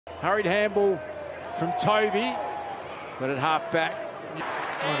Hurried handball from Toby, but at half-back.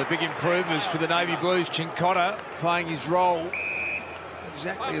 One of the big improvements for the Navy Blues, Cincotta playing his role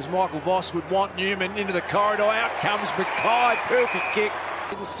exactly as Michael Voss would want. Newman into the corridor, out comes Mackay, perfect kick.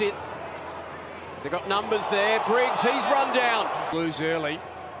 Didn't sit. They've got numbers there. Briggs, he's run down. Blues early.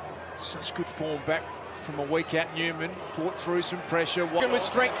 Such good form back from a week out. Newman fought through some pressure. With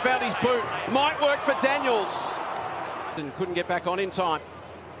strength, found his boot. Might work for Daniels. And couldn't get back on in time.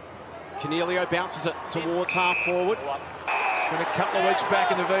 Cornelio bounces it towards half forward. Been a couple of weeks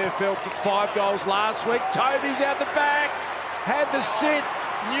back in the VFL, kicked 5 goals last week. Toby's out the back, had the sit.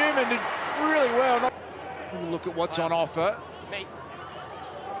 Newman did really well. Look at what's on offer.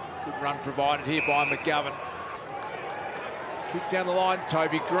 Good run provided here by McGovern. Kick down the line,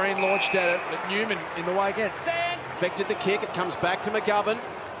 Toby Green launched at it, but Newman in the way again. Affected the kick, it comes back to McGovern.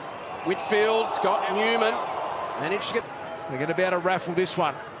 Whitfield's got Newman. Managed to get... They're going to be able to raffle this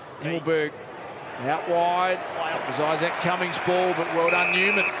one. Himmelberg out wide. That was Isaac Cummings' ball, but well done,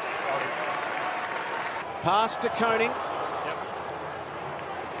 Newman. Pass to Koning.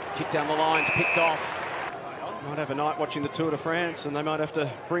 Kick down the lines, picked off. Might have a night watching the Tour de France, and they might have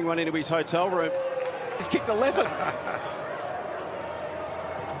to bring one into his hotel room. He's kicked 11.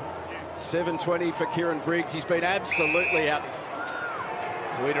 7:20 for Kieran Briggs. He's been absolutely out.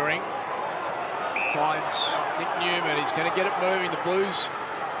 Wiedering finds Nic Newman. He's going to get it moving. The Blues.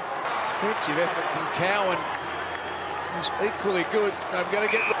 Defensive effort from Cowan was equally good. They've got to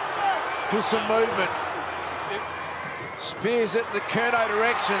get for some movement. Spears it in the Curnow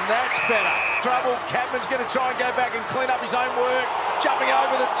direction. That's better. Trouble. Capman's going to try and go back and clean up his own work. Jumping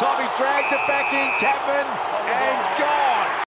over the top. He dragged it back in. Capman and gone.